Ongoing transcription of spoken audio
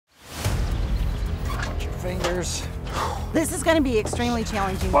fingers. This is going to be extremely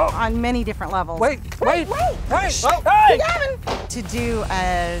challenging on many different levels. Wait. Hey! Hey! To do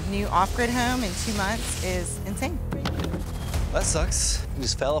a new off-grid home in 2 months is insane. That sucks. It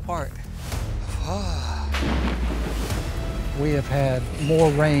just fell apart. We have had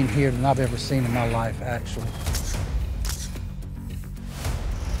more rain here than I've ever seen in my life, actually.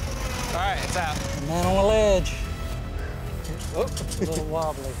 All right, it's out. Man on the ledge. Oh, a little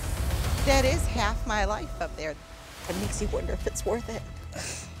wobbly. That is half my life up there. It makes you wonder if it's worth it.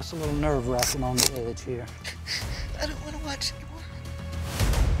 It's a little nerve-wracking on the edge here. I don't want to watch anymore.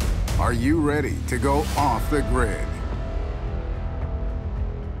 Are you ready to go off the grid?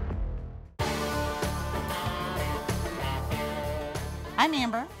 I'm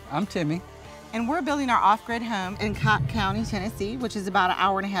Amber, I'm Timmy. and we're building our off-grid home in Cotton County, Tennessee, which is about an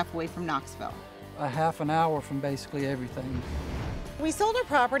hour and a half away from Knoxville. A half an hour from basically everything. We sold our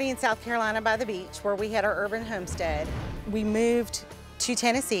property in South Carolina by the beach where we had our urban homestead. We moved to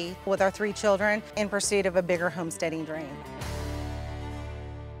Tennessee with our 3 children in pursuit of a bigger homesteading dream.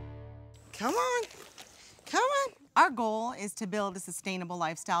 Come on, come on. Our goal is to build a sustainable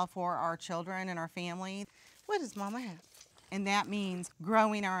lifestyle for our children and our family. What does Mama have? And that means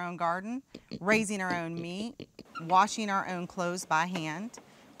growing our own garden, raising our own meat, washing our own clothes by hand,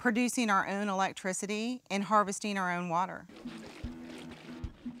 producing our own electricity, and harvesting our own water.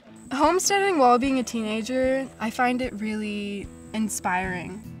 Homesteading while being a teenager, I find it really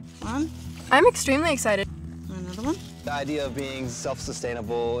inspiring. One, I'm extremely excited. another one. The idea of being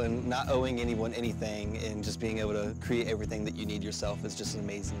self-sustainable and not owing anyone anything and just being able to create everything that you need yourself is just an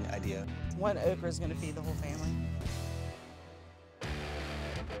amazing idea. 1 acre is going to feed the whole family.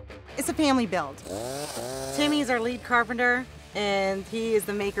 It's a family build. Timmy's our lead carpenter, and he is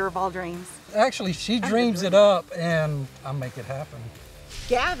the maker of all dreams. Actually, she dreams it up, and I make it happen.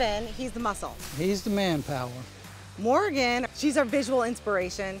 Gavin, he's the muscle. He's the manpower. Morgan, she's our visual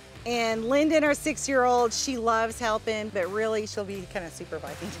inspiration. And Lyndon, our 6-year-old, she loves helping, but really she'll be kind of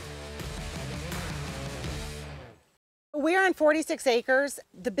supervising. We're on 46 acres.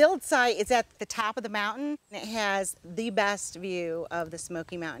 The build site is at the top of the mountain. It has the best view of the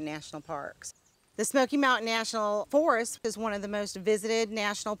Smoky Mountain National Parks. The Smoky Mountain National Forest is one of the most visited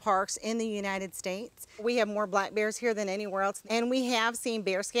national parks in the United States. We have more black bears here than anywhere else, and we have seen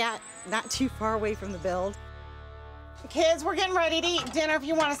bear scat not too far away from the build. Kids, we're getting ready to eat dinner if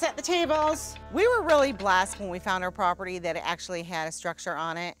you want to set the tables. We were really blessed when we found our property that it actually had a structure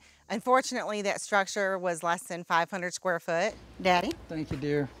on it. Unfortunately, that structure was less than 500 square foot. Daddy? Thank you,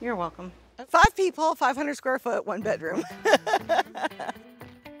 dear. You're welcome. 5 people, 500 square foot, 1 bedroom.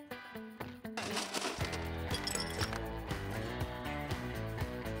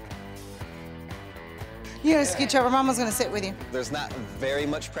 You're gonna scooch over, Mama's gonna sit with you. There's not very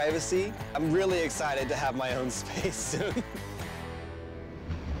much privacy. I'm really excited to have my own space soon.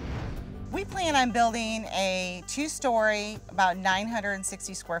 We plan on building a 2-story, about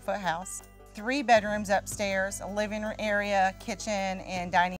 960 square foot house, 3 bedrooms upstairs, a living area, kitchen, and dining